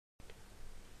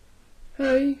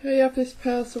Hi, I have this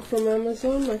parcel from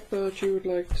Amazon I thought you would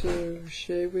like to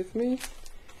share with me.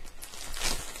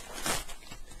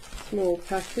 Small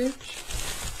package.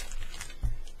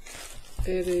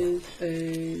 It is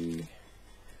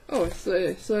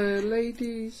it's a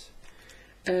ladies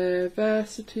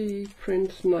varsity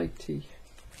print nightie.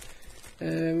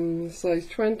 Size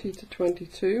 20 to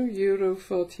 22, euro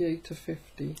 48 to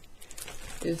 50.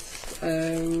 It's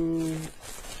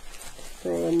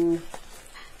from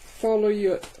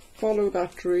Follow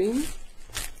That Dream,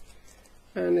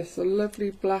 and it's a lovely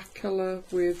black colour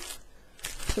with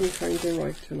some kind of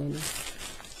writing on it.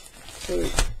 So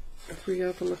if we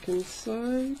have a look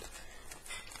inside,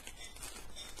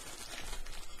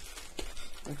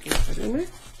 I'll get it in it.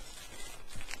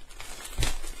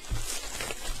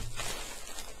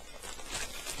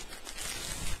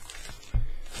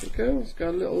 There we go. It's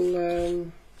got a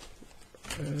little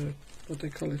what they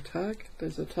call a tag.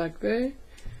 There's a tag there.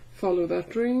 Follow That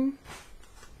Dream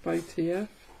by TF,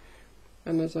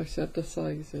 and as I said, the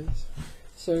sizes.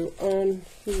 So on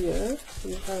here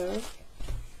you have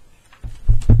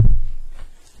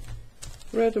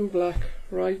red and black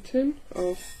writing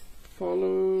of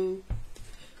Land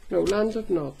of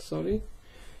Nod, sorry.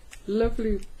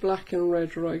 Lovely black and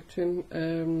red writing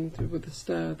with the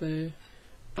star there.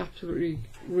 Absolutely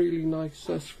really nice.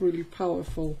 That's really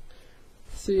powerful.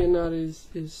 Seeing that is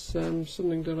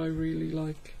something that I really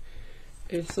like.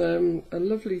 It's a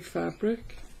lovely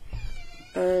fabric,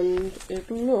 and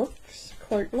it looks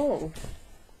quite long.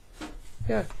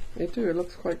 Yeah, it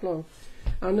looks quite long.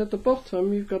 And at the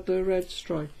bottom you've got the red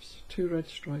stripes, 2 red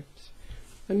stripes.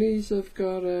 And these have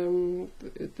got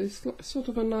this sort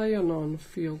of an iron-on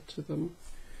feel to them.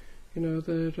 You know,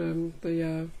 they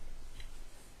are,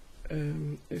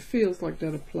 it feels like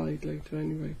they're applied later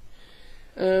anyway.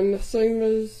 And the same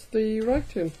as the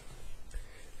writing.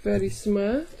 Very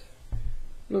smart.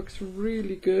 Looks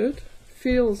really good,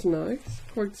 feels nice,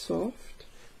 quite soft,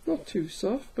 not too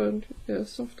soft, but yeah,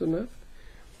 soft enough.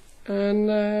 And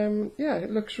yeah,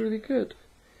 it looks really good.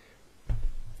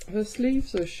 The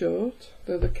sleeves are short,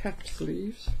 they're the cap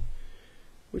sleeves,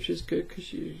 which is good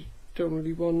because you don't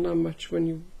really want that much when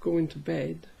you go into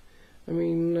bed. I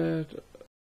mean,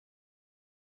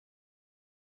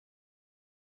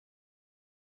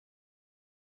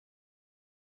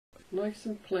 nice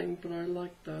and plain, but I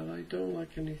like that. I don't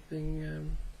like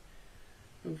anything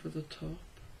over the top.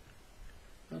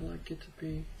 I like it to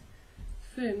be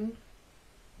thin,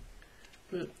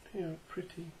 but you know,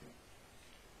 pretty.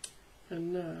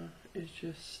 And now it's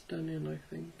just stunning, I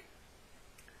think.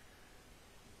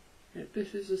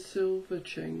 This is a silver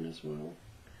chain as well,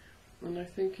 and I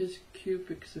think it's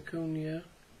cubic zirconia.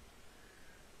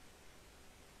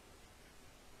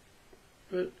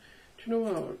 But do you know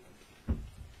what?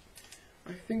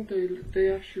 I think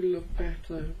they actually look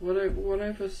better.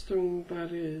 Whatever stone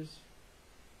that is,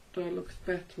 that looks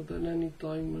better than any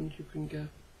diamond you can get.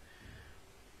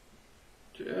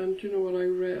 And you know what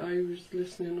I was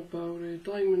listening about?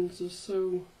 Diamonds are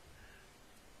so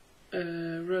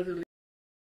readily